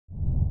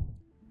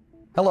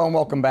Hello and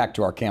welcome back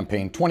to our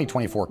campaign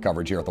 2024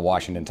 coverage here at the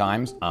Washington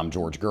Times. I'm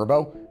George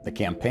Gerbo. The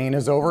campaign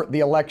is over,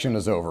 the election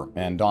is over,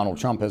 and Donald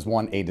Trump has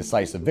won a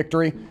decisive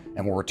victory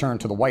and will return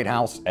to the White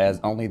House as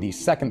only the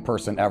second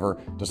person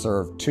ever to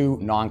serve two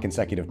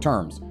non-consecutive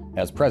terms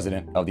as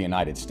President of the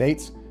United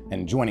States.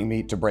 And joining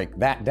me to break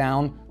that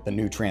down, the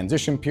new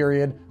transition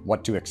period,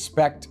 what to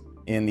expect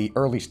in the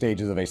early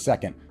stages of a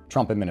second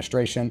Trump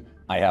administration,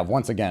 I have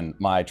once again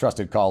my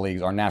trusted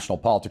colleagues, our national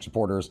politics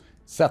reporters,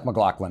 Seth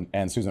McLaughlin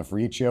and Susan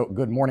Ferrechio.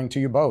 Good morning to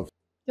you both.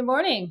 Good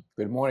morning.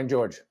 Good morning,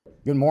 George.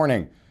 Good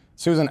morning.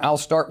 Susan, I'll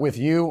start with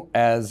you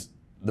as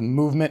the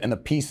movement and the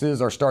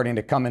pieces are starting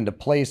to come into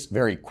place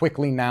very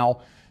quickly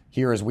now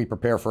here as we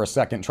prepare for a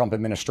second Trump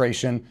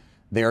administration.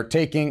 They're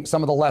taking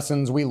some of the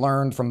lessons we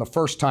learned from the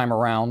first time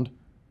around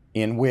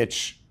in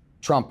which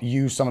Trump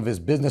used some of his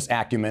business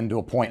acumen to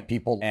appoint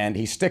people, and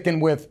he's sticking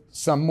with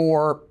some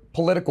more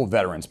political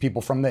veterans,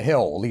 people from the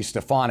Hill. Elise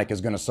Stefanik is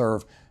going to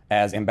serve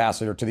as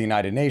ambassador to the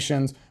United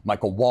Nations.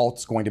 Michael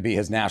Waltz going to be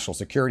his national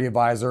security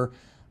advisor.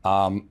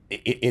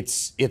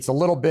 It's a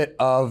little bit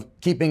of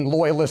keeping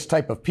loyalist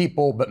type of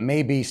people, but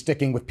maybe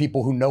sticking with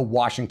people who know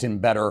Washington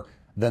better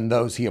than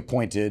those he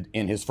appointed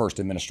in his first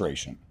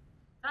administration.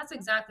 That's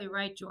exactly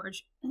right,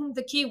 George.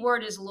 The key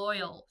word is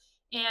loyal.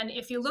 And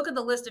if you look at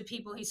the list of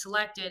people he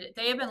selected,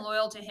 they have been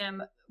loyal to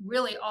him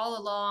really all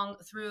along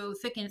through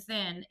thick and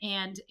thin.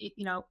 And,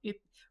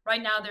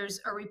 right now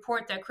there's a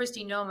report that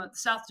Kristi Noem, the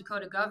South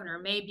Dakota governor,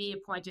 may be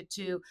appointed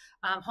to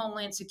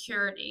Homeland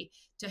Security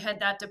to head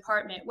that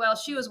department. Well,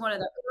 she was one of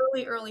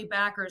the early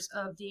backers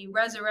of the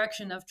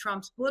resurrection of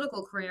Trump's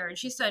political career. And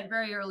she said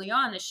very early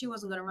on that she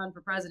wasn't going to run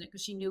for president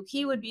because she knew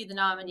he would be the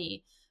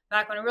nominee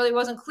back when it really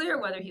wasn't clear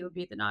whether he would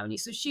be the nominee.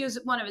 So she was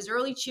one of his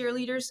early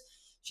cheerleaders.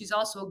 She's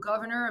also a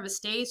governor of a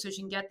state, so she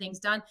can get things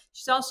done.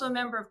 She's also a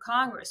member of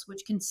Congress,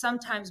 which can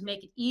sometimes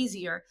make it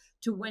easier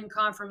to win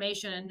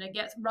confirmation and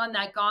to run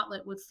that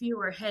gauntlet with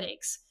fewer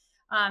headaches.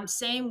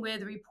 Same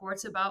with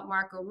reports about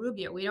Marco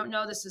Rubio. We don't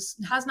know,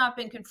 has not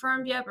been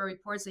confirmed yet, but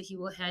reports that he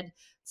will head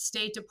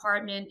State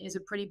Department is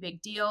a pretty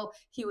big deal.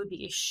 He would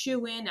be a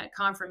shoo-in at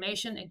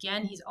confirmation.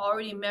 Again, he's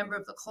already a member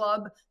of the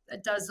club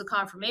that does the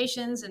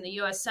confirmations in the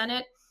U.S.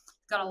 Senate.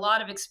 Got a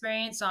lot of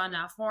experience on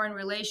foreign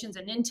relations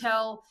and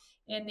intel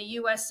in the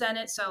U.S.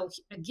 Senate. So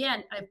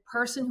again, a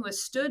person who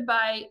has stood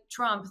by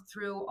Trump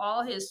through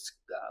all his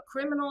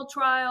criminal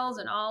trials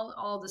and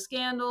all the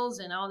scandals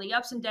and all the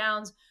ups and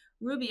downs.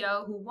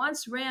 Rubio, who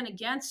once ran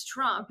against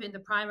Trump in the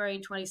primary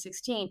in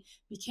 2016,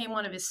 became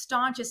one of his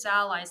staunchest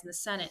allies in the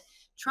Senate.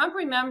 Trump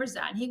remembers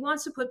that, and he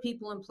wants to put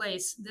people in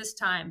place this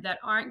time that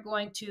aren't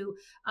going to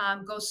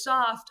go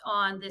soft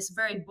on this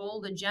very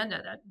bold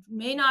agenda that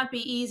may not be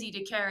easy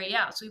to carry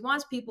out. So he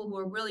wants people who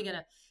are really going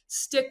to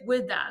stick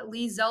with that.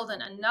 Lee Zeldin,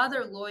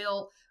 another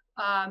loyal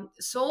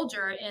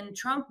soldier in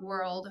Trump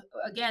world,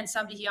 again,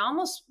 somebody he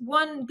almost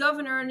won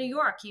governor in New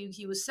York.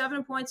 He was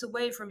 7 points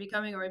away from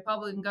becoming a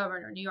Republican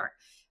governor in New York.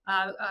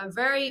 A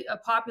very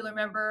popular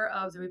member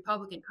of the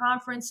Republican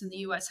conference in the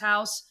U.S.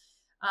 House.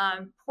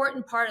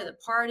 Important part of the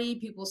party.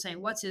 People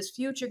saying, what's his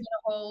future going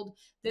to hold?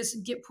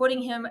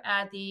 Putting him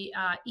at the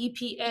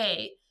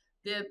EPA,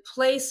 the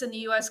place in the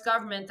U.S.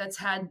 government that's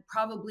had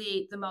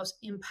probably the most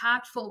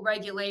impactful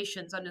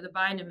regulations under the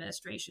Biden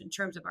administration in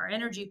terms of our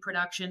energy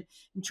production,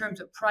 in terms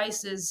of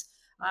prices,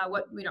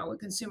 what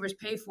consumers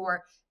pay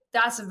for.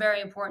 That's a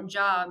very important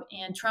job.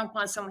 And Trump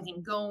wants someone who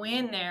can go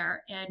in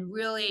there and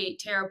really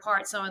tear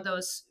apart some of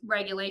those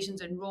regulations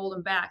and roll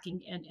them back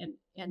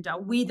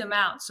and weed them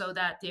out so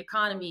that the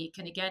economy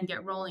can again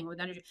get rolling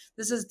with energy.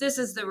 This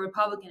is the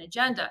Republican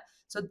agenda.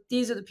 So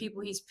these are the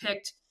people he's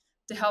picked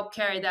to help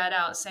carry that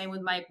out. Same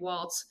with Mike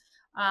Waltz,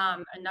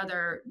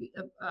 another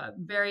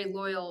very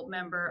loyal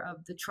member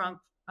of the Trump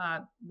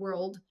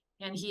world.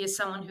 And he is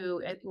someone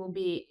who will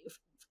be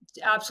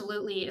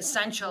absolutely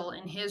essential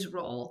in his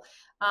role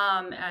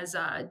as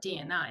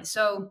DNI.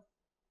 So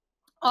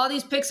all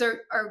these picks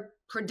are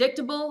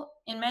predictable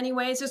in many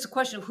ways. It's a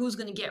question of who's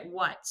going to get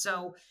what.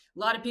 So a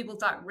lot of people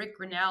thought Rick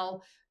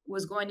Grinnell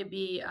was going to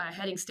be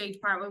heading State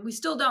Department. We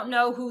still don't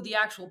know who the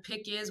actual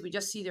pick is. We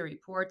just see the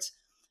reports.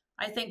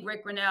 I think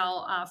Rick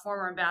Grinnell,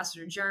 former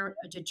ambassador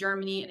to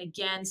Germany, and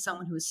again,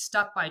 someone who is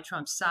stuck by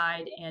Trump's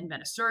side and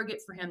been a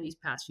surrogate for him these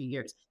past few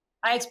years.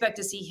 I expect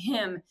to see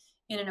him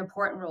in an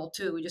important role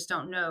too. We just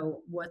don't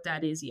know what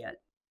that is yet.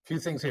 A few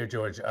things here,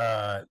 George.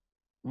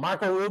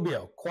 Marco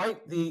Rubio,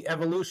 quite the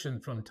evolution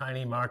from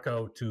tiny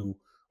Marco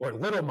or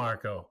little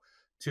Marco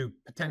to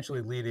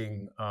potentially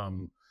leading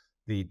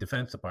the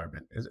Defense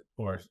Department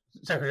or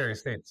Secretary of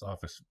State's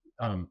office.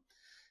 And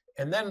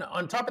then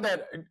on top of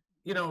that,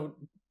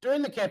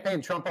 during the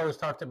campaign, Trump always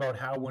talked about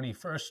how when he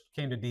first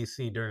came to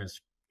D.C. during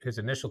his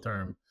initial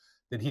term,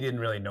 that he didn't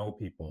really know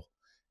people.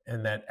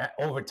 And that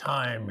over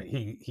time,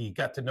 he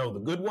got to know the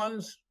good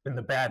ones and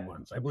the bad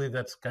ones. I believe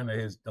that's kind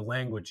of the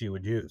language he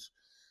would use.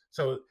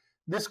 So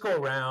this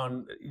go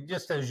around,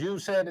 just as you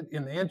said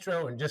in the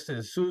intro, and just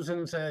as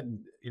Susan said,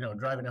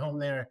 driving home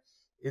there,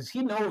 is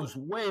he knows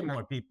way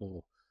more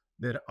people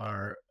that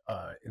are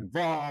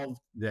involved,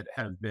 that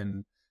have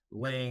been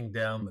laying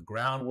down the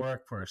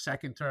groundwork for a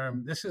second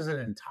term. This is an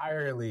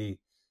entirely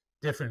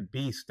different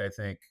beast, I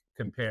think,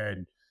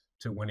 compared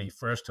to when he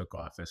first took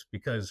office,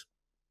 because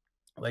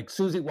like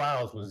Susie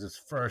Wiles was his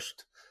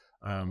first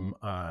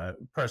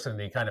person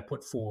that he kind of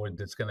put forward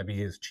that's going to be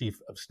his chief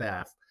of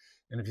staff.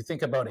 And if you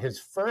think about his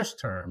first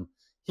term,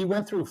 he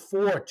went through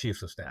 4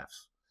 chiefs of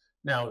staffs.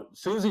 Now,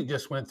 Susie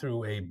just went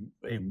through a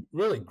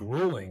really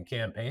grueling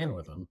campaign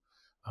with him,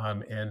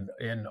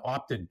 and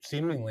opted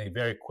seemingly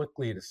very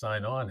quickly to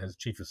sign on as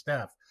chief of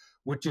staff,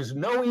 which is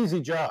no easy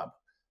job.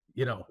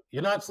 You know,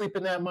 you're not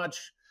sleeping that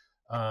much.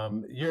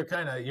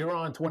 You're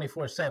on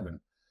 24/7.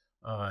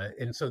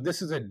 And so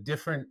this is a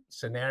different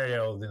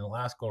scenario than the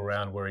last go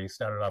around, where he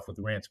started off with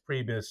Rance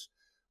Priebus,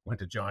 went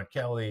to John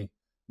Kelly,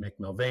 Mick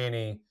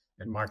Mulvaney,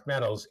 and Mark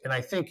Meadows. And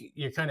I think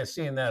you're kind of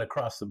seeing that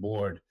across the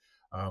board,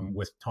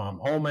 with Tom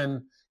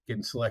Homan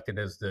getting selected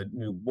as the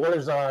new border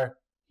czar.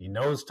 He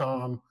knows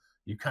Tom.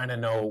 You kind of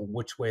know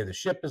which way the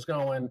ship is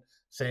going.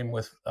 Same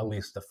with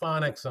Elise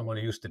Stefanik, someone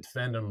who used to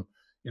defend him,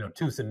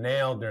 tooth and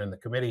nail during the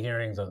committee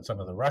hearings on some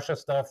of the Russia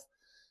stuff.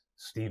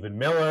 Stephen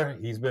Miller,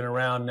 he's been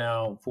around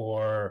now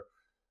for,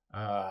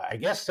 I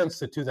guess, since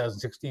the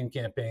 2016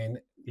 campaign.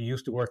 He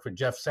used to work for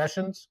Jeff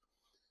Sessions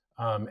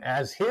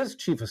as his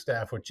chief of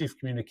staff or chief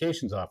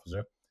communications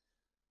officer.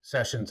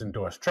 Sessions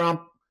endorsed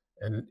Trump,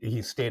 and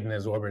he's stayed in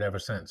his orbit ever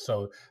since.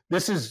 So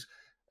this is,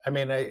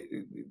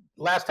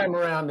 last time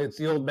around, it's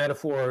the old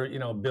metaphor,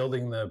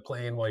 building the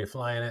plane while you're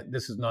flying it.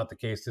 This is not the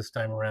case this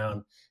time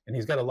around, and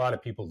he's got a lot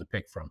of people to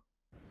pick from.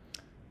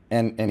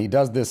 And he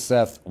does this,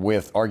 Seth,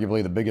 with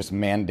arguably the biggest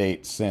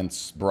mandate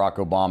since Barack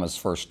Obama's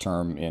first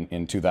term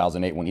in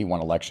 2008 when he won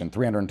election.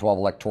 312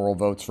 electoral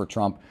votes for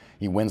Trump.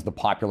 He wins the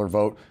popular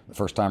vote. The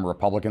first time a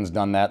Republican's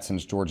done that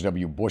since George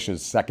W.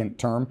 Bush's second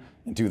term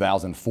in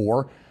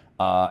 2004.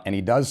 And he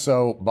does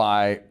so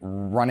by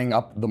running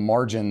up the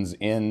margins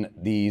in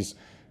these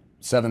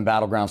 7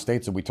 battleground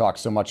states that we talk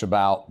so much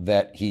about,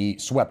 that he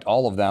swept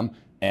all of them.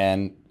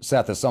 And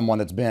Seth, as someone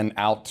that's been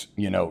out,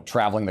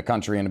 traveling the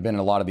country and been in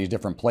a lot of these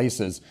different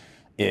places,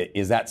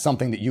 is that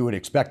something that you would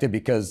expected?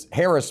 Because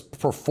Harris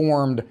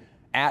performed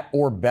at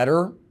or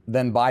better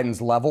than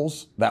Biden's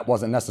levels. That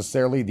wasn't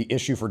necessarily the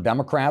issue for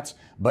Democrats,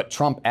 but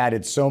Trump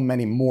added so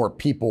many more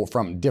people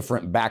from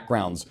different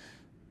backgrounds,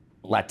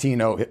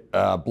 Latino,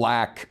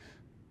 Black,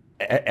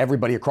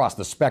 everybody across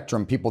the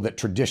spectrum, people that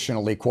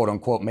traditionally, quote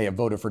unquote, may have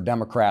voted for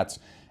Democrats,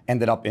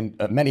 ended up in,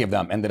 many of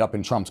them ended up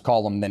in Trump's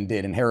column than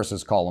did in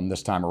Harris's column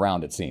this time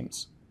around, it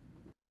seems.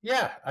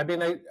 Yeah, I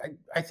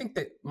think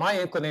that my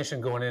inclination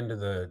going into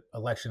the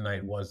election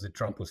night was that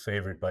Trump was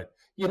favored, but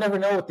you never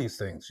know with these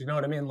things. You know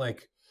what I mean?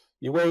 Like,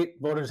 you wait,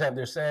 voters have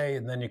their say,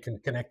 and then you can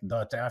connect the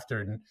dots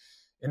after. And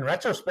in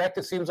retrospect,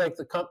 it seems like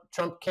the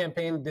Trump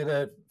campaign did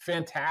a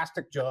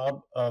fantastic job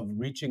of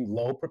reaching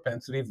low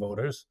propensity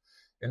voters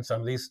in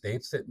some of these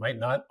states that might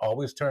not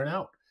always turn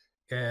out.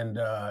 And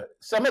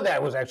some of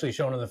that was actually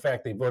shown in the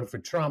fact they voted for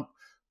Trump,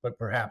 but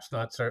perhaps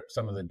not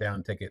some of the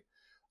down ticket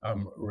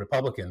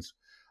Republicans.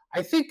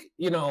 I think,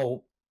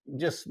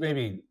 just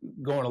maybe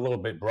going a little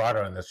bit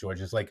broader on this,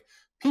 George, is like,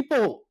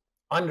 people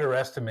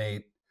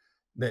underestimate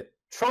that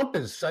Trump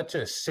is such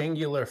a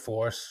singular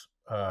force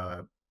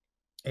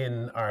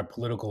in our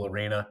political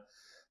arena.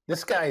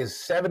 This guy is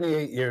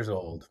 78 years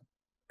old,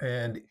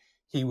 and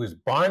he was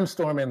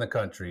barnstorming the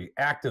country,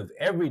 active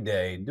every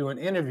day, doing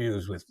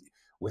interviews with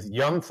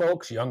young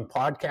folks, young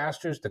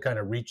podcasters, to kind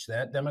of reach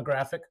that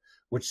demographic,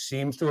 which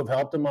seems to have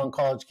helped him on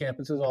college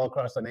campuses all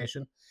across the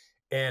nation.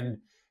 And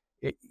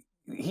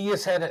he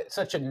has had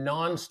such a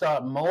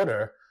nonstop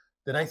motor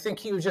that I think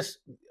he was just,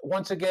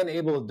 once again,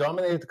 able to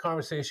dominate the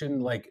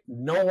conversation like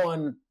no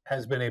one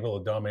has been able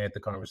to dominate the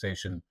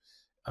conversation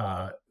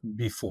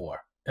before.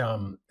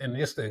 And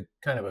just a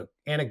kind of an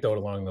anecdote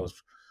along those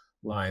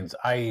lines,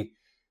 I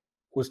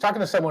was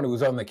talking to someone who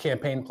was on the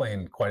campaign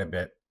plane quite a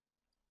bit,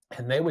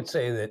 and they would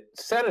say that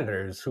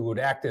senators who would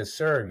act as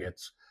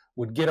surrogates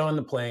would get on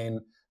the plane.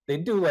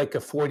 They'd do like a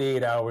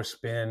 48-hour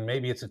spin,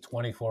 maybe it's a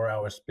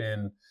 24-hour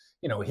spin,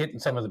 hitting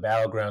some of the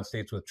battleground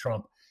states with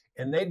Trump,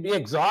 and they'd be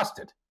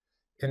exhausted.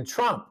 And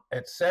Trump,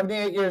 at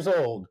 78 years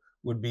old,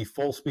 would be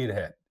full speed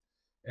ahead.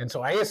 And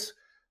so I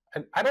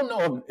don't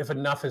know if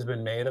enough has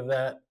been made of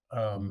that.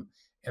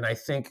 And I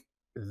think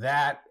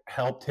that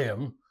helped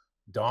him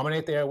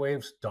dominate the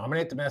airwaves,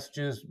 dominate the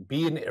messages,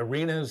 be in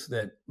arenas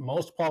that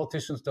most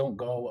politicians don't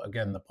go.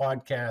 Again, the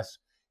podcast,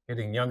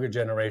 hitting younger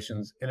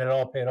generations, and it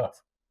all paid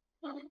off.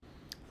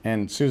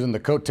 And Susan, the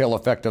coattail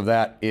effect of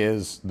that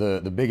is the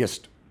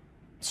biggest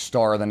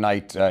star of the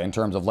night in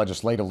terms of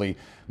legislatively.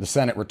 The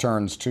Senate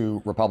returns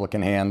to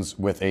Republican hands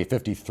with a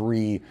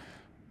 53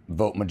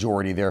 vote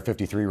majority there,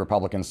 53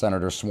 Republican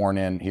senators sworn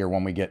in here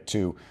when we get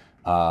to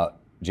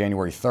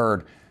January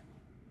 3rd,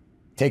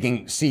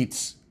 taking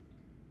seats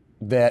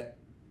that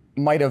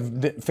might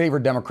have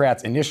favored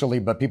Democrats initially,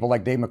 but people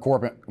like Dave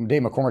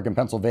McCormick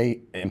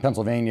in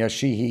Pennsylvania,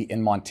 Sheehy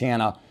in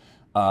Montana,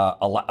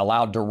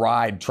 allowed to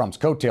ride Trump's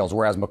coattails,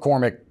 whereas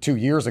McCormick 2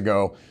 years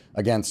ago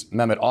against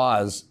Mehmet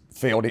Oz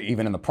failed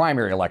even in the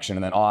primary election,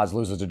 and then Oz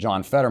loses to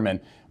John Fetterman.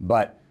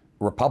 But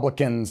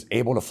Republicans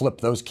able to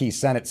flip those key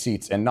Senate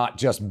seats and not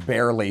just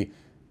barely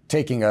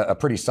taking a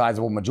pretty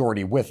sizable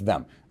majority with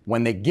them.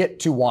 When they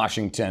get to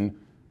Washington,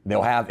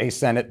 they'll have a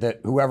Senate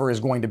that whoever is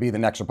going to be the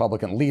next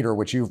Republican leader,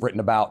 which you've written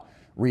about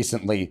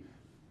recently,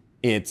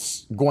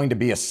 it's going to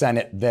be a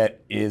Senate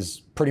that is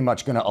pretty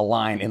much going to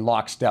align in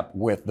lockstep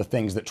with the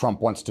things that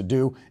Trump wants to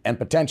do, and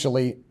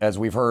potentially, as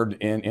we've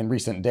heard in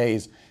recent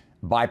days,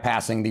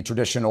 bypassing the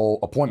traditional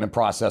appointment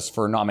process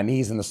for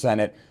nominees in the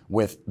Senate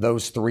with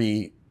those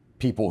three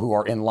people who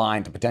are in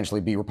line to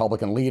potentially be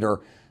Republican leader,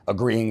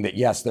 agreeing that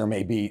yes, they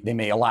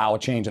may allow a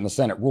change in the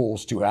Senate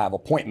rules to have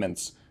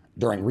appointments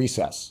during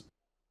recess.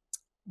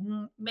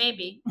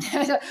 Maybe.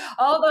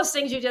 All those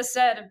things you just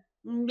said,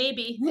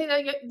 maybe.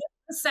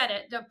 The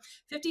Senate,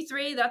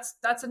 53,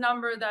 that's a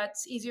number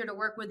that's easier to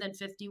work with than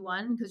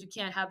 51, because you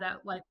can't have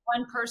that like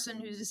one person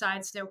who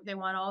decides they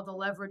want all the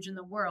leverage in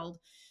the world.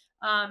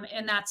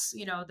 And that's,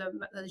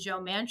 the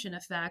Joe Manchin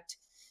effect.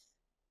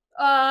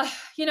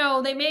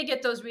 They may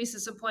get those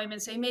recess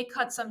appointments. They may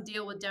cut some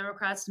deal with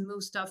Democrats to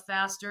move stuff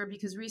faster,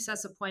 because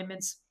recess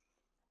appointments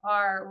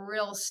are a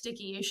real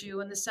sticky issue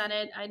in the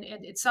Senate. And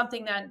it's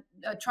something that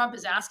Trump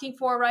is asking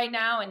for right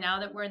now. And now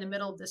that we're in the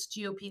middle of this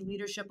GOP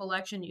leadership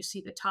election, you see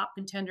the top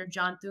contender,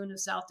 John Thune of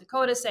South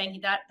Dakota,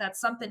 saying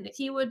that's something that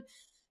he would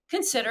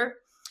consider.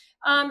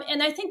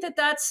 And I think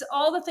that's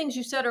all the things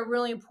you said are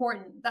really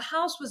important. The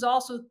House was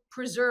also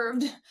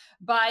preserved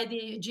by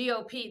the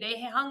GOP.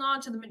 They hung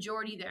on to the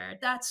majority there.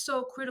 That's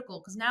so critical,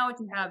 because now what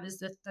you have is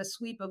the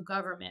sweep of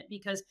government,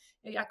 because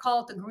I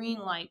call it the green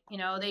light.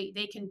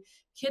 They can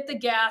hit the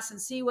gas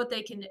and see what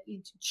they can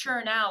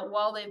churn out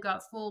while they've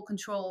got full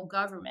control of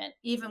government.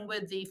 Even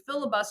with the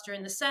filibuster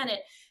in the Senate,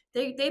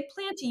 they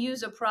plan to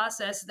use a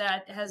process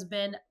that has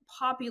been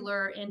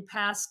popular in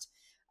past,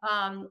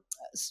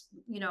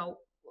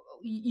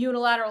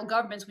 unilateral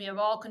governments. We have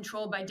all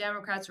controlled by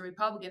Democrats or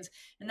Republicans,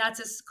 and that's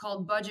just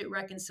called budget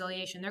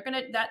reconciliation.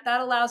 That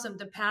allows them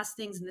to pass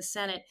things in the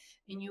Senate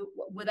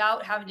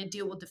without having to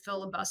deal with the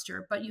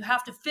filibuster. But you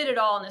have to fit it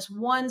all in this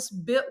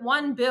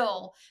one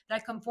bill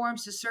that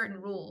conforms to certain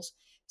rules.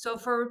 So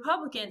for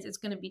Republicans, it's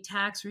going to be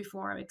tax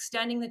reform,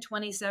 extending the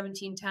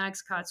 2017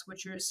 tax cuts,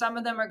 which some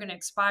of them are going to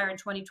expire in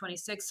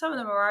 2026. Some of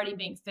them are already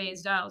being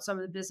phased out, some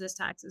of the business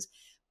taxes,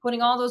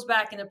 putting all those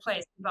back into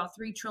place, about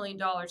 $3 trillion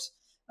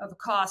of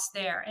cost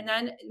there. And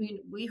then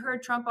we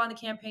heard Trump on the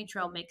campaign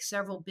trail make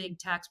several big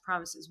tax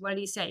promises. What did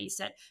he say? He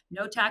said,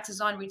 no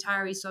taxes on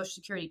retiree Social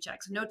Security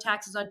checks, no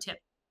taxes on tip,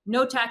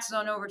 no taxes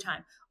on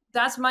overtime.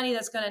 That's money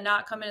that's going to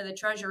not come into the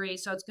Treasury.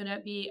 So it's going to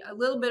be a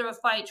little bit of a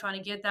fight trying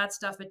to get that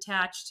stuff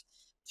attached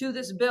to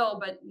this bill.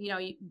 But,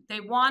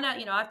 they want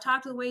to, I've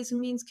talked to the Ways and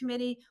Means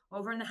Committee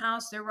over in the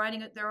House. They're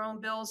writing their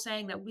own bills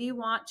saying that we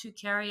want to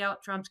carry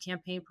out Trump's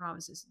campaign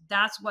promises.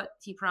 That's what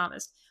he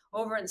promised.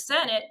 Over in the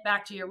Senate,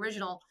 back to your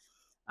original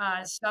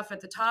stuff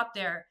at the top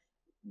there,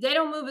 they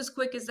don't move as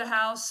quick as the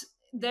House.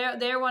 They're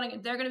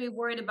going to be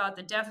worried about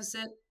the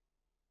deficit.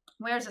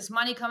 Where's this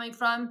money coming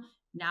from?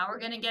 Now we're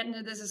going to get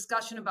into this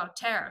discussion about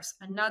tariffs,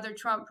 another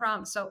Trump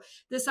promise. So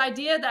this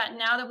idea that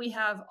now that we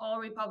have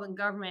all Republican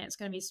government, it's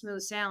going to be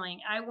smooth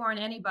sailing. I warn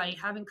anybody,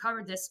 having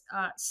covered this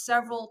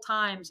several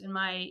times in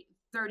my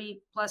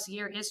 30-plus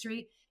year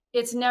history,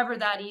 it's never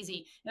that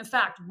easy. In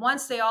fact,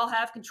 once they all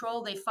have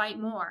control, they fight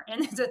more.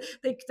 And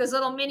there's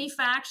little mini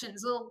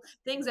factions, little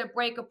things that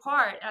break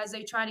apart as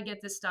they try to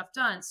get this stuff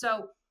done.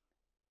 So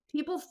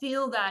people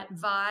feel that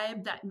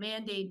vibe, that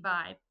mandate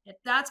vibe. If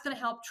that's going to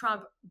help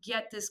Trump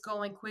get this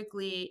going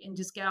quickly and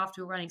just get off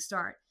to a running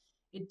start,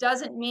 it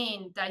doesn't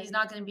mean that he's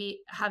not going to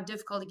have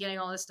difficulty getting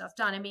all this stuff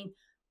done. I mean,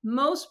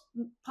 most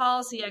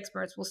policy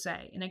experts will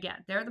say, and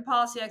again, they're the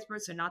policy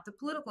experts, they're not the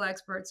political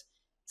experts,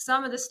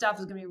 some of this stuff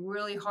is going to be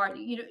really hard,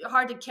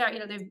 hard to carry.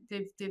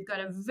 They've got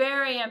a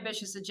very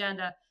ambitious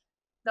agenda.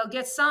 They'll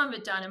get some of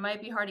it done. It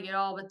might be hard to get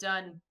all of it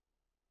done,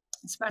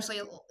 especially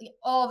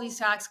all these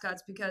tax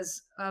cuts,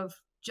 because of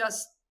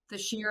just the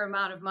sheer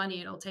amount of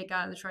money it'll take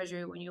out of the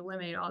Treasury when you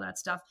eliminate all that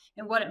stuff,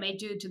 and what it may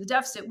do to the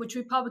deficit, which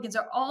Republicans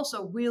are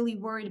also really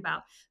worried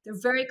about. They're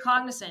very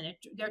cognizant.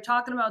 They're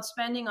talking about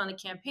spending on the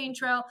campaign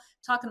trail,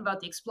 talking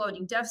about the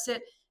exploding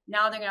deficit.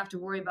 Now they're going to have to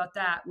worry about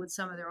that with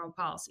some of their own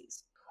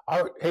policies.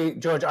 Hey,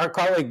 George, our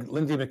colleague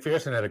Lindsay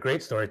McPherson had a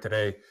great story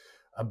today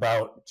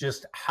about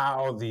just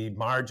how the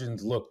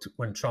margins looked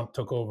when Trump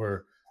took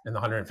over in the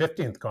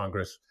 115th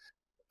Congress,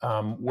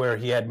 where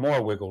he had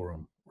more wiggle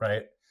room,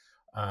 right?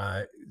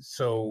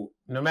 So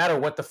no matter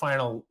what the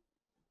final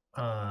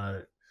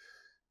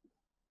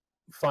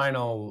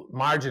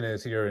margin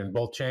is here in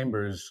both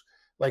chambers,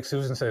 like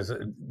Susan says,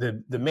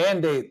 the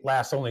mandate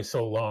lasts only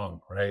so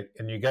long, right?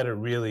 And you got to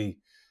really,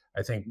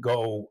 I think,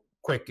 go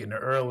quick and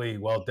early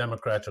while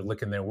Democrats are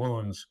licking their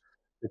wounds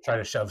to try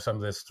to shove some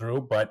of this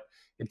through. But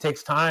it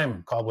takes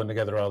time cobbling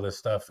together all this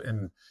stuff.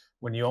 And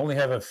when you only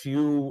have a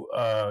few,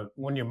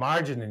 when your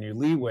margin and your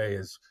leeway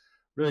is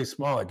really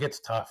small, it gets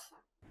tough.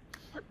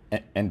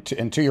 And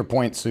to your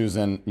point,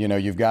 Susan,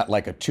 you've got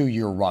like a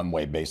 2-year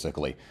runway,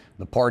 basically.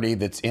 The party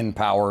that's in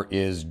power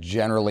is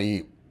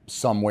generally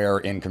somewhere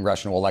in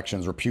congressional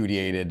elections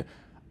repudiated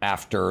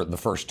after the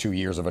first 2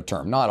 years of a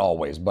term. Not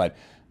always, but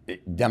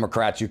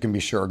Democrats, you can be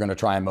sure, are going to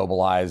try and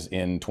mobilize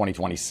in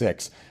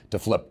 2026 to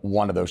flip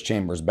one of those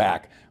chambers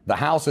back. The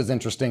House is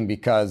interesting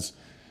because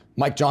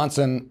Mike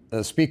Johnson,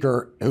 the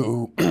speaker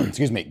who,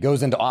 excuse me,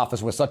 goes into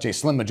office with such a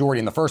slim majority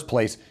in the first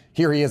place,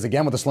 here he is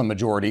again with a slim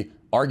majority,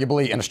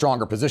 arguably in a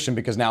stronger position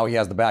because now he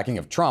has the backing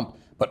of Trump,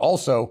 but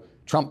also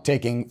Trump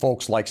taking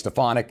folks like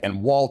Stefanik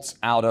and Waltz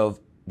out of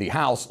the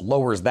House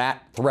lowers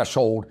that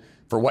threshold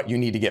for what you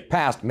need to get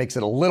passed, makes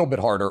it a little bit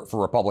harder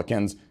for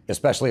Republicans,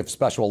 especially if a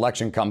special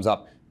election comes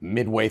up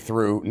midway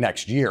through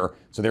next year.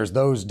 So there's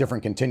those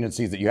different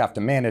contingencies that you have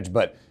to manage.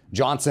 But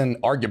Johnson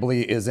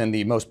arguably is in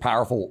the most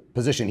powerful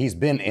position he's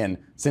been in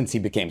since he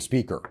became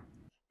speaker.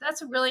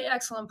 That's a really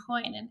excellent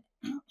point. And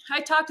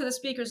I talked to the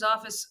speaker's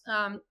office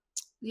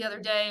the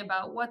other day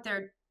about what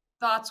their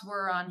thoughts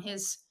were on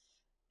his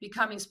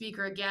becoming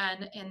speaker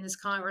again in this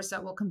Congress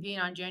that will convene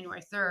on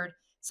January 3rd.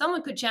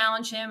 Someone could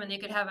challenge him and they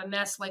could have a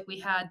mess like we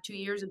had 2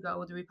 years ago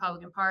with the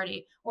Republican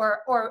Party,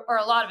 or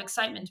a lot of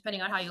excitement,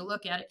 depending on how you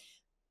look at it.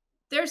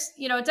 There's,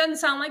 it doesn't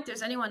sound like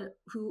there's anyone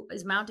who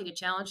is mounting a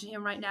challenge to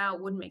him right now.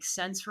 It wouldn't make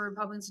sense for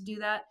Republicans to do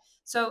that.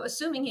 So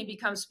assuming he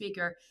becomes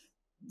speaker,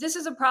 this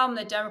is a problem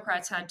that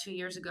Democrats had 2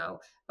 years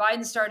ago.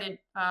 Biden started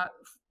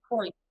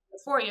 4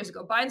 years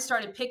ago. Biden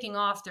started picking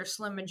off their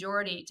slim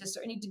majority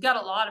and he got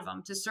a lot of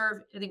them to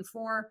serve, I think,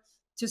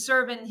 to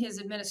serve in his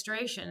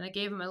administration. That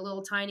gave him a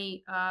little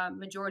tiny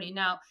majority.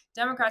 Now,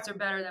 Democrats are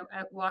better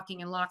at walking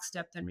in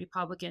lockstep than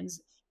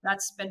Republicans.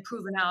 That's been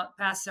proven out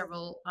past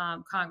several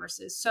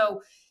Congresses.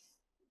 So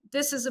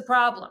this is a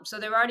problem. So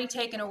they've already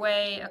taken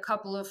away a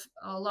couple of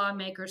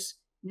lawmakers.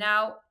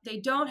 Now they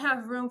don't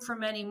have room for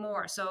many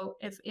more. So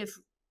if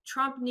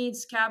Trump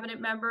needs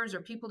cabinet members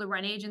or people to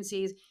run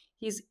agencies,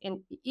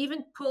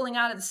 even pulling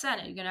out of the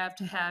Senate, you're going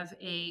to have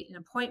an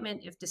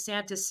appointment. If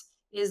DeSantis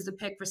is the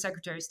pick for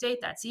Secretary of State,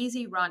 that's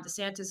easy. Ron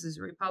DeSantis is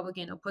a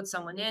Republican. He'll put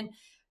someone in.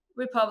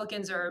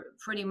 Republicans are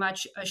pretty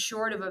much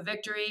assured of a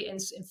victory in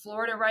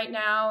Florida right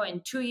now.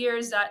 In 2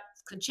 years, that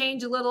could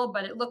change a little,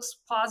 but it looks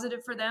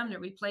positive for them to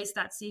replace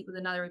that seat with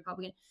another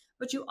Republican.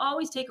 But you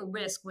always take a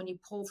risk when you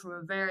pull from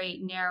a very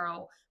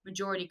narrow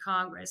majority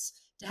Congress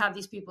to have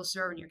these people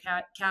serve in your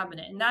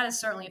cabinet. And that is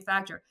certainly a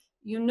factor.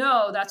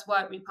 That's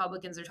what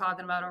Republicans are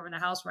talking about over in the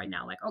House right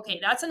now. Like, okay,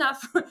 that's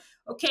enough.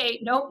 Okay,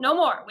 no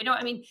more.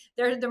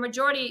 They're the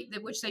majority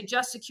which they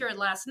just secured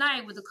last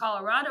night with the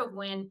Colorado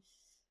win.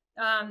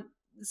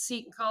 The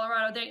seat in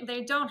Colorado,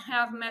 they don't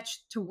have much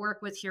to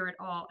work with here at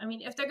all.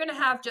 If they're going to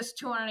have just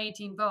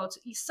 218 votes,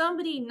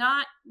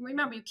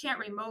 remember, you can't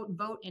remote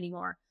vote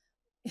anymore.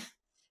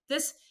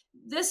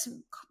 This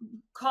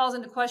calls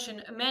into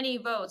question many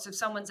votes. If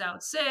someone's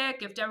out sick,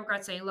 if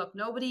Democrats say, look,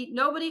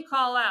 nobody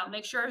call out,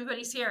 make sure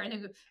everybody's here,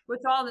 and with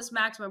all this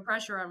maximum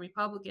pressure on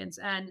Republicans,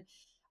 and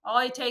all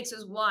it takes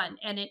is one.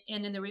 And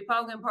in the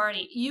Republican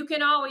Party, you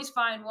can always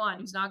find one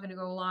who's not going to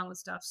go along with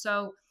stuff.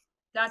 So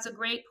that's a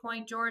great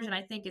point, George. And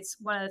I think it's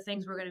one of the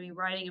things we're going to be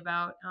writing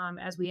about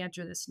as we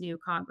enter this new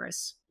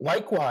Congress.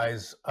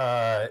 Likewise,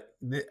 I'm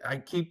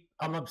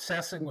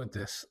obsessing with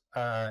this.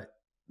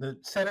 The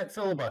Senate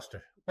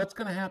filibuster. What's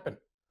going to happen?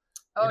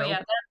 Oh,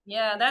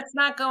 yeah, that's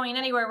not going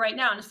anywhere right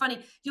now. And it's funny,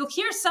 you'll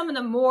hear some of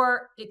the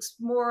more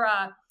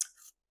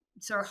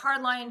sort of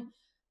hardline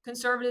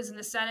conservatives in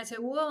the Senate say,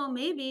 well,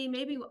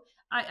 maybe.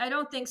 I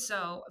don't think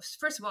so.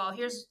 First of all,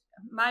 here's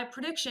my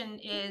prediction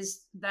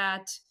is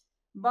that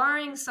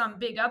barring some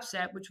big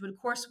upset, which would, of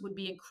course, would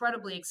be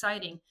incredibly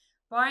exciting,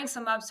 barring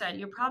some upset,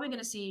 you're probably going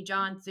to see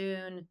John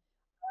Thune,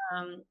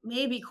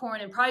 maybe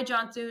Cornyn, probably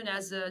John Thune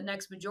as the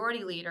next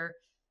majority leader.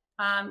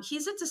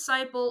 He's a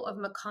disciple of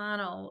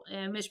McConnell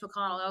and Mitch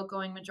McConnell,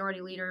 outgoing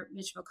majority leader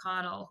Mitch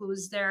McConnell, who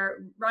was there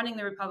running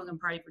the Republican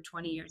Party for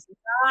 20 years. The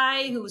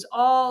guy who's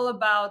all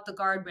about the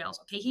guardrails.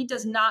 Okay, he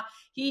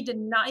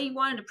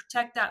wanted to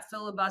protect that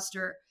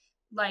filibuster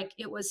like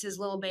it was his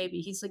little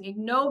baby. He's like,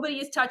 nobody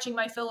is touching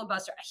my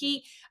filibuster.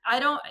 He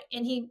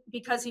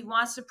because he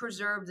wants to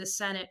preserve the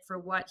Senate for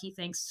what he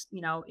thinks,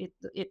 he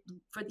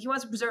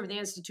wants to preserve the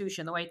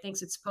institution the way he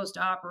thinks it's supposed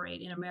to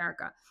operate in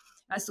America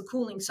as the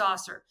cooling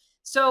saucer.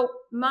 So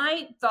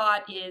my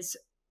thought is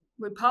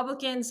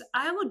Republicans,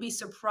 I would be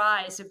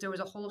surprised if there was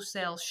a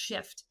wholesale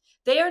shift.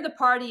 They are the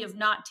party of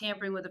not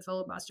tampering with the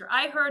filibuster.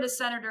 I heard a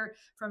senator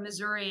from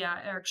Missouri,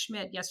 Eric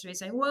Schmidt, yesterday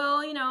saying,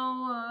 well,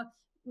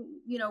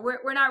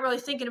 we're not really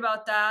thinking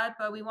about that,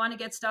 but we want to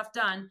get stuff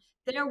done.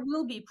 There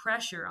will be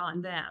pressure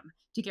on them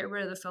to get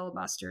rid of the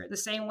filibuster, the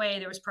same way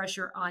there was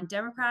pressure on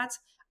Democrats.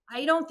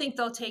 I don't think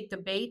they'll take the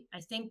bait. I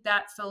think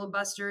that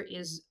filibuster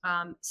is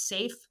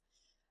safe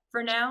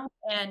for now.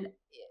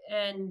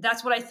 And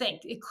that's what I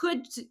think. It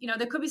could,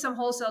 there could be some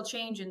wholesale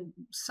change in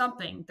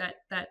something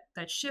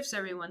that shifts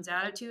everyone's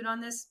attitude on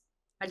this.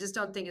 I just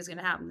don't think it's going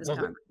to happen this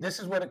time. This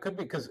is what it could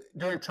be, because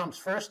during Trump's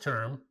first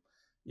term,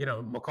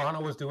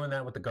 McConnell was doing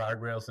that with the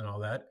guardrails and all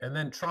that, and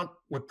then Trump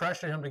would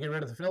pressure him to get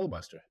rid of the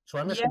filibuster. So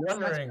I'm just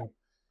wondering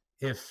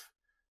if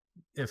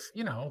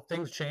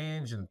things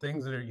change and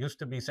things that are used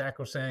to be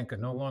sacrosanct are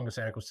no longer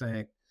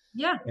sacrosanct.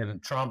 Yeah.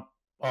 And Trump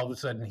all of a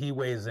sudden he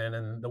weighs in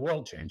and the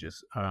world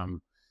changes.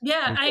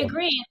 Yeah, I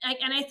agree.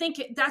 And I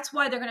think that's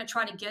why they're going to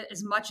try to get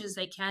as much as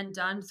they can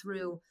done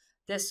through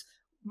this.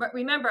 But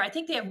remember, I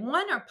think they have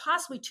one or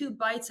possibly two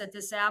bites at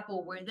this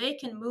apple where they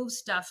can move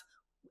stuff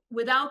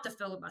without the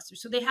filibuster.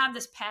 So they have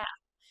this path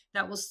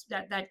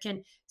that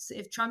can,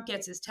 if Trump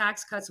gets his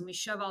tax cuts and we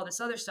shove all this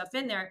other stuff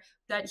in there,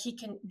 that he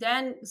can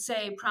then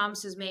say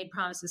promises made,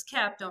 promises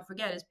kept. Don't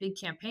forget his big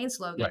campaign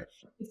slogan. Right.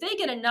 If they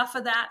get enough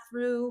of that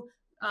through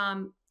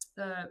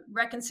the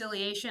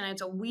reconciliation, and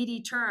it's a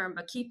weedy term,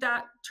 but keep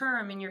that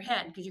term in your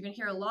head because you're going to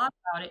hear a lot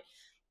about it.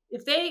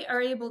 If they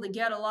are able to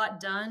get a lot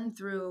done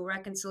through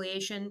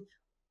reconciliation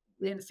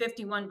in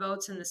 51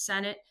 votes in the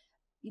Senate,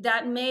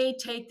 that may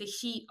take the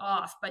heat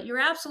off. But you're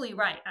absolutely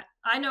right.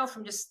 I know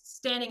from just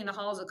standing in the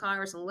halls of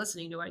Congress and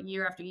listening to it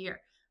year after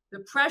year, the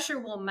pressure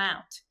will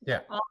mount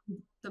on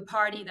the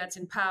party that's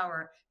in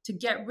power to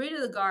get rid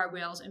of the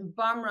guardrails and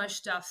bum rush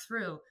stuff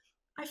through.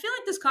 I feel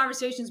like this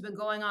conversation's been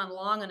going on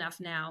long enough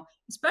now,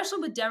 especially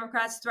with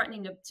Democrats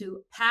threatening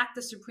to pack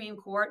the Supreme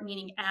Court,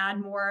 meaning add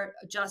more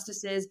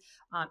justices,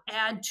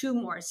 add two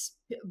more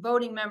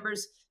voting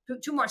members,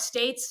 two more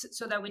states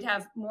so that we'd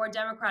have more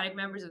Democratic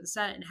members of the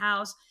Senate and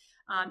House,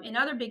 and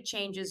other big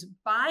changes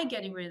by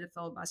getting rid of the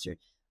filibuster.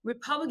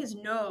 Republicans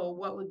know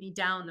what would be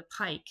down the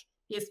pike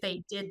if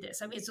they did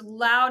this. I mean, it's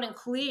loud and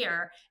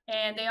clear,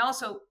 and they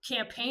also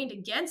campaigned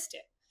against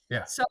it.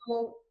 Yeah. So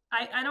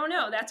I don't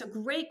know. That's a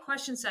great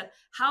question, Seth.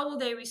 How will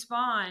they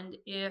respond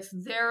if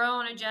their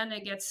own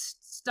agenda gets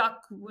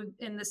stuck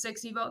in the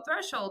 60 vote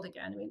threshold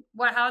again? I mean,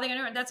 how are they going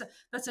to do it?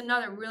 That's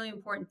another really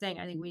important thing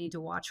I think we need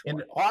to watch for.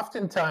 And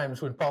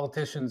oftentimes when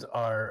politicians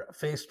are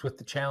faced with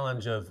the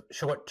challenge of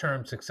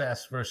short-term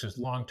success versus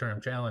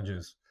long-term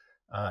challenges,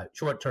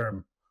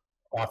 short-term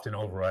often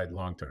override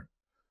long-term.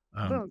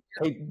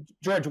 Hey,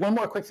 George, one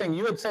more quick thing.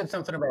 You had said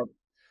something about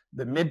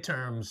the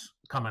midterms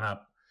coming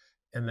up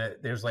and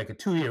that there's like a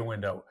 2-year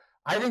window.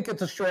 I think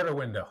it's a shorter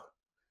window.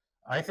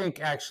 I think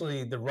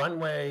actually the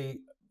runway,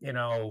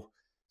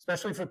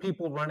 especially for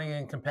people running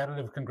in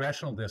competitive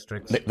congressional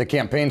districts. The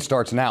campaign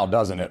starts now,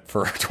 doesn't it,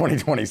 for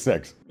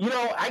 2026?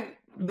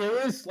 There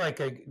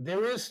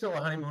is still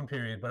a honeymoon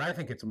period, but I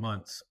think it's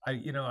months. I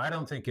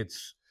don't think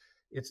it's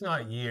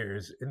not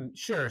years. And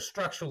sure,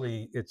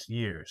 structurally it's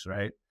years,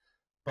 right?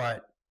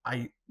 But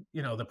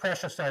the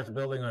pressure starts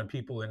building on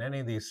people in any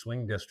of these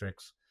swing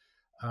districts.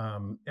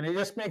 And it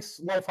just makes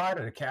life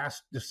harder to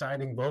cast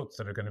deciding votes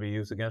that are going to be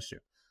used against you.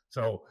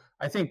 So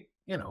I think,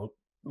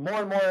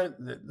 more and more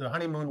the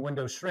honeymoon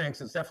window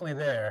shrinks. It's definitely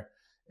there.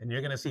 And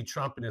you're going to see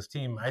Trump and his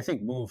team, I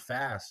think, move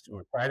fast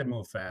or try to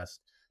move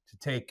fast to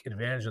take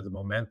advantage of the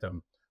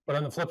momentum. But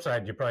on the flip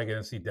side, you're probably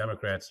going to see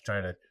Democrats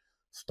try to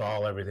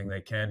stall everything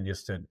they can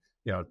just to,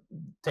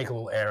 take a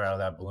little air out of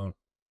that balloon.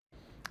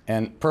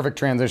 And perfect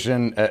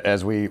transition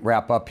as we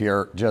wrap up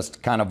here,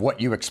 just kind of what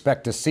you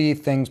expect to see,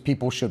 things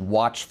people should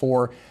watch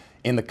for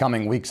in the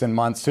coming weeks and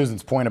months.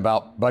 Susan's point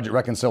about budget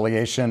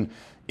reconciliation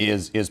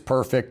is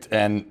perfect,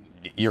 and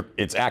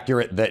it's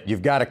accurate that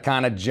you've got to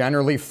kind of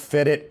generally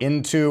fit it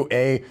into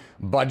a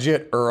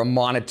budget or a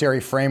monetary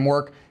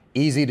framework.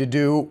 Easy to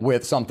do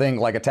with something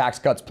like a tax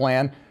cuts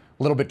plan,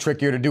 a little bit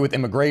trickier to do with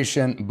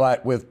immigration,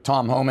 but with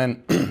Tom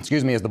Homan, as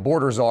the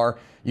borders are,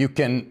 you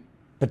can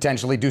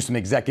potentially do some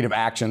executive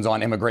actions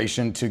on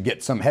immigration to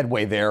get some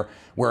headway there.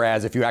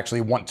 Whereas if you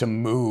actually want to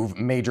move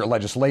major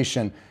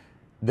legislation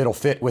that'll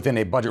fit within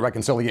a budget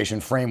reconciliation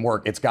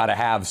framework, it's got to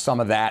have some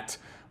of that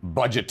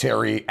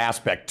budgetary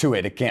aspect to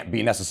it. It can't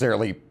be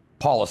necessarily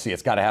policy.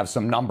 It's got to have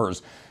some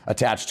numbers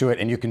attached to it.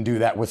 And you can do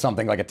that with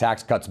something like a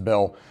tax cuts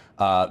bill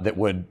that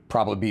would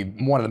probably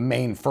be one of the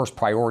main first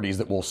priorities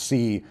that we'll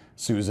see,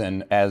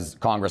 Susan, as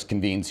Congress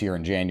convenes here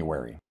in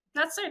January.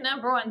 That's their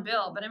number one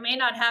bill, but it may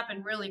not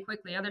happen really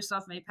quickly. Other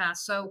stuff may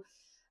pass. So,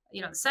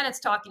 the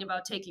Senate's talking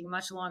about taking a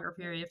much longer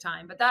period of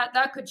time, but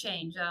that could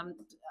change.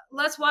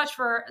 Let's watch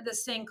for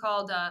this thing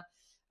called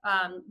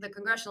the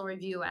Congressional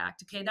Review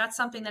Act. Okay, that's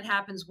something that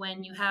happens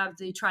when you have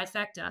the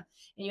trifecta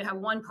and you have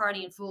one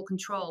party in full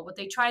control. What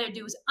they try to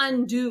do is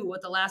undo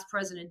what the last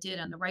president did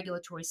on the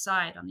regulatory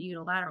side, on the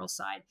unilateral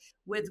side.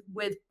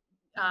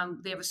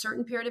 They have a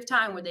certain period of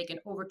time where they can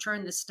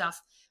overturn this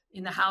stuff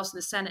in the House and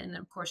the Senate, and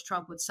then of course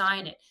Trump would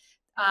sign it.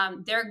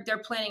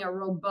 They're planning a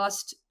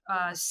robust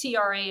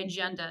CRA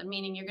agenda,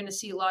 meaning you're going to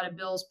see a lot of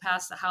bills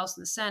pass the House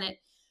and the Senate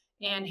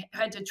and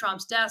head to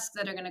Trump's desk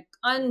that are going to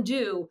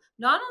undo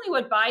not only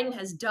what Biden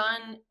has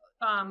done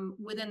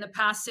within the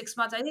past 6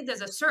 months. I think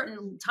there's a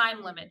certain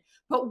time limit,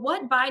 but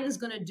what Biden's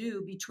going to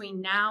do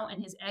between now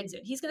and his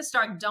exit. He's going to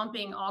start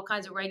dumping all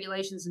kinds of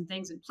regulations and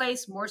things in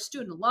place, more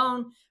student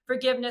loan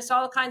forgiveness,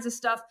 all kinds of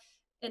stuff.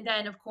 And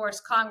then, of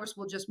course, Congress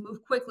will just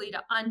move quickly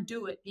to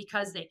undo it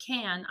because they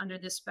can under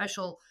this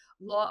special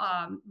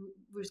law,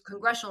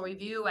 Congressional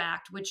Review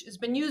Act, which has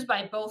been used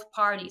by both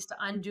parties to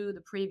undo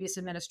the previous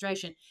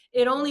administration.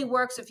 It only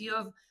works if you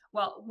have,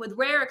 with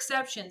rare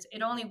exceptions,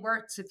 it only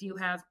works if you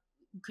have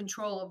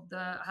control of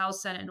the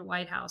House, Senate, and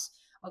White House,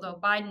 although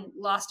Biden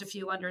lost a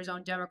few under his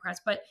own Democrats.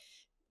 But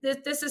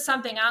this is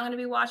something I'm going to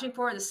be watching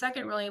for. The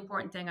second really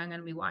important thing I'm going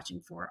to be watching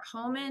for,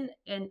 Homan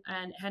and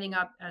heading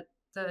up at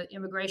the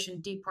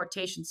immigration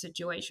deportation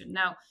situation.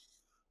 Now,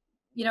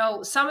 you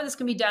know, some of this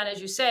can be done,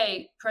 as you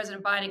say.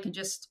 President Biden can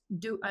just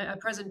do,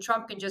 President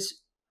Trump can just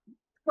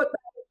put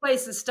in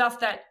place the stuff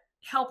that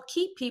help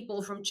keep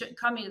people from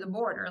coming to the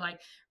border, like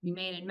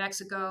remain in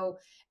Mexico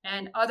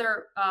and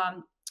other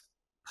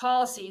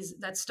policies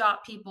that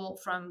stop people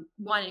from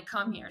wanting to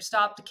come here,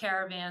 stop the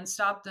caravan,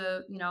 stop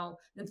the, you know,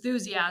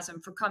 enthusiasm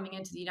for coming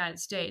into the United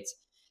States.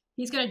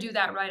 He's going to do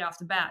that right off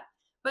the bat.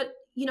 But,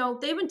 you know,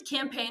 they've been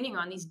campaigning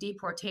on these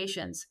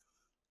deportations.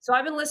 So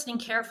I've been listening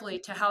carefully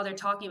to how they're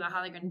talking about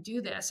how they're going to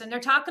do this. And they're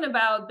talking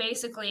about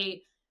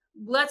basically,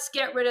 let's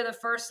get rid of the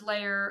first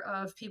layer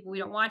of people we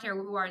don't want here,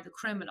 who are the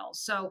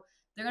criminals. So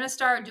they're going to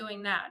start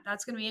doing that.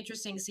 That's going to be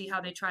interesting to see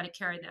how they try to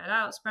carry that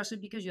out, especially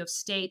because you have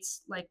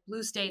states like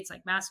blue states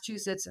like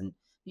Massachusetts and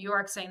New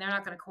York saying they're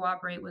not going to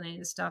cooperate with any of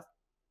this stuff,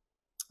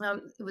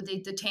 with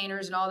the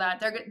detainers and all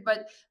that.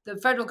 But the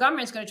federal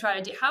government is going to try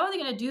to do. How are they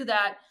going to do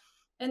that?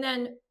 And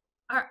then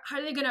how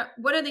are they going to?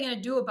 What are they going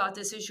to do about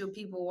this issue of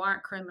people who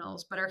aren't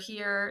criminals but are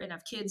here and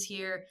have kids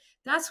here?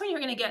 That's when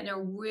you're going to get in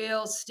a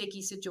real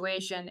sticky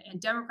situation,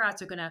 and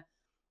Democrats are going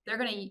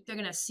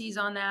to seize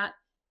on that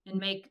and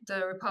make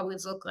the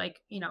Republicans look like,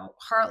 you know,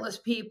 heartless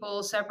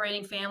people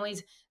separating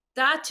families.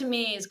 That to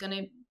me is going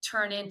to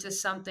turn into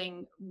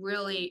something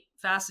really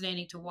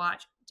fascinating to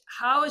watch.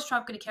 How is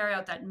Trump going to carry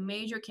out that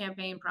major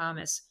campaign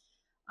promise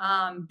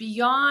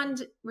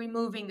beyond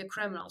removing the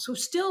criminals, who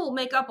still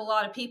make up a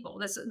lot of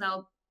people?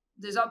 Now,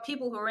 there's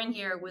people who are in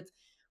here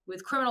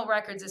with criminal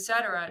records, et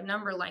cetera, a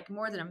number like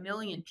more than 1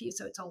 million people.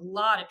 So it's a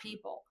lot of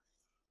people.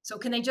 So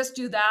can they just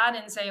do that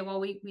and say, well,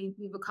 we've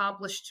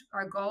accomplished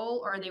our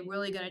goal? Or are they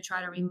really going to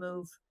try to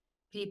remove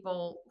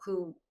people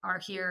who are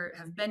here,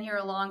 have been here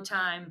a long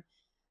time,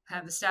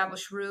 have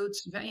established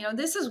roots? You know,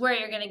 this is where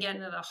you're going to get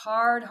into the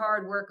hard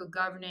work of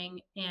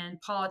governing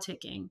and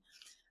politicking.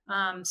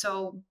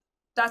 So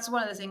that's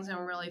one of the things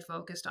I'm really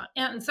focused on.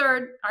 And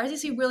third,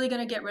 is he really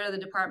going to get rid of the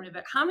Department of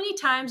Ed? How many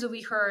times have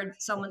we heard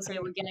someone say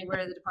we're getting rid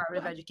of the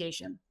Department of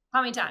Education? How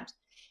many times?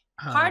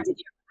 Hard to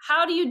do.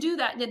 How do you do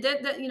that?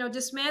 You know,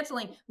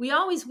 dismantling. We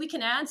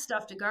can add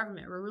stuff to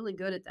government. We're really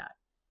good at that.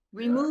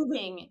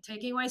 Removing,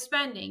 taking away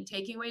spending,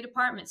 taking away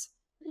departments.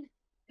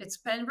 It's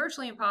been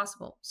virtually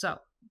impossible. So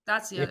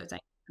that's the other thing.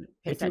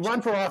 If you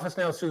run for office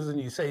now, Susan,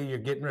 you say you're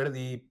getting rid of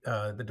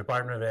the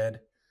Department of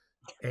Ed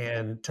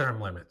and term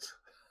limits.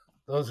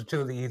 Those are two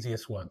of the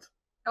easiest ones.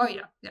 Oh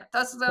yeah.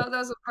 Those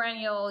are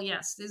perennial.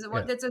 Yes, that's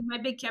my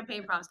big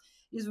campaign promise.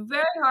 It's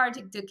very hard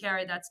to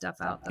carry that stuff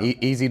out, though.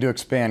 Easy to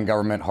expand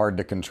government, hard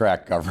to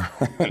contract government.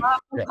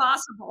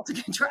 Impossible to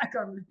contract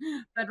government,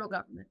 federal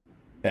government.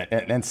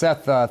 And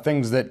Seth,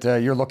 things that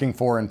you're looking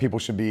for and people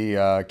should be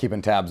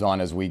keeping tabs on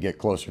as we get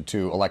closer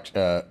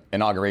to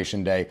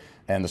Inauguration Day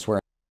and the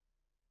swearing.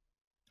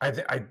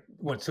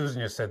 What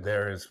Susan just said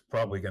there is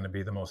probably going to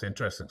be the most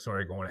interesting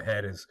story going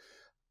ahead, is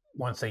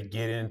once they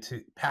get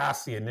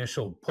past the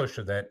initial push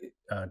of that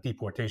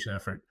deportation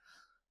effort,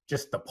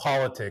 just the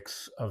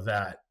politics of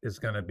that is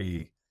going to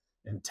be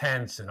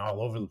intense and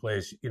all over the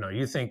place. You know,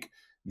 you think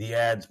the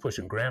ads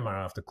pushing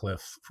grandma off the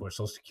cliff for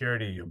Social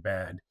Security are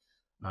bad,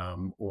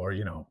 or,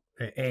 you know,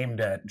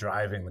 aimed at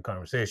driving the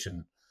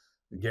conversation.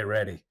 Get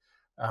ready.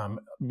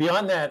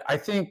 Beyond that, I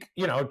think,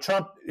 you know,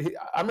 Trump,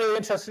 I'm really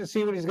interested to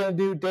see what he's going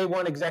to do day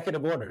one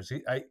executive orders.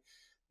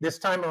 This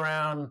time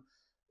around,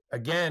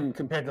 again,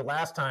 compared to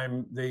last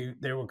time, they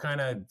were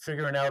kind of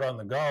figuring out on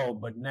the go,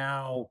 but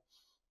now,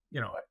 you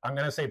know, I'm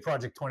going to say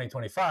Project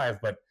 2025,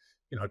 but,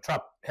 you know,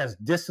 Trump has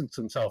distanced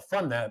himself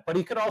from that, but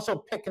he could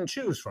also pick and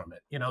choose from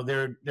it. You know,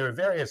 there are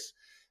various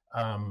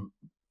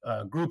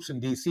groups in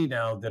DC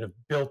now that have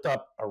built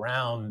up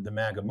around the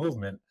MAGA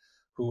movement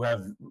who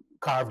have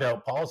carved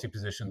out policy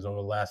positions over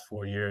the last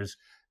 4 years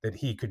that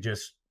he could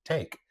just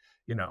take,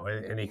 you know,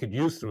 and he could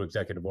use through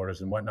executive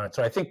orders and whatnot.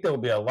 So I think there'll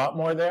be a lot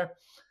more there.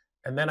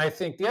 And then I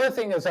think the other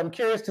thing is I'm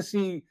curious to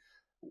see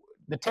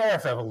the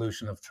tariff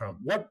evolution of Trump.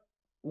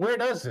 Where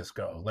does this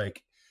go?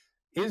 Like,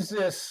 is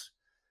the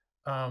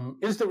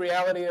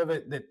reality of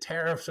it that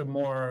tariffs are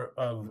more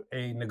of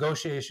a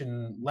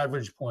negotiation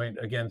leverage point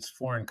against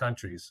foreign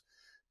countries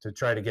to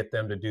try to get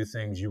them to do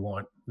things you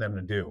want them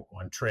to do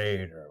on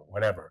trade or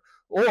whatever?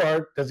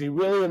 Or does he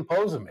really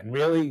impose them and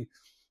really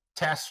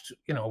test,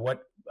 you know,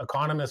 what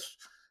economists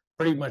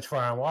pretty much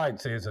far and wide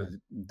say is a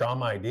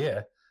dumb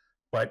idea?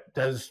 But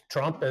does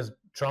Trump, as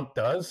Trump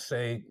does,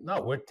 say,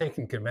 no, we're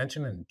taking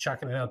convention and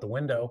chucking it out the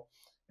window,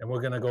 and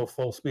we're going to go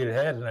full speed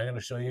ahead, and I'm going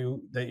to show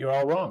you that you're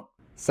all wrong?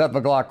 Seth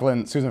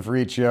McLaughlin, Susan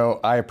Ferrechio,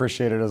 I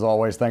appreciate it as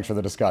always. Thanks for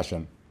the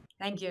discussion.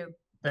 Thank you.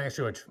 Thanks,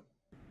 George.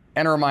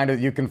 And a reminder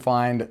that you can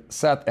find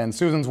Seth and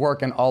Susan's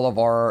work and all of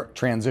our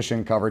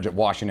transition coverage at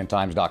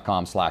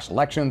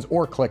WashingtonTimes.com/elections,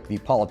 or click the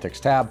politics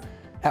tab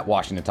at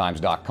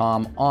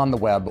WashingtonTimes.com on the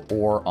web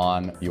or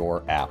on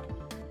your app.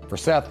 For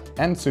Seth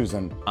and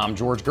Susan, I'm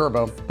George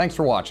Gerbo. Thanks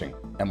for watching,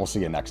 and we'll see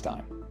you next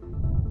time.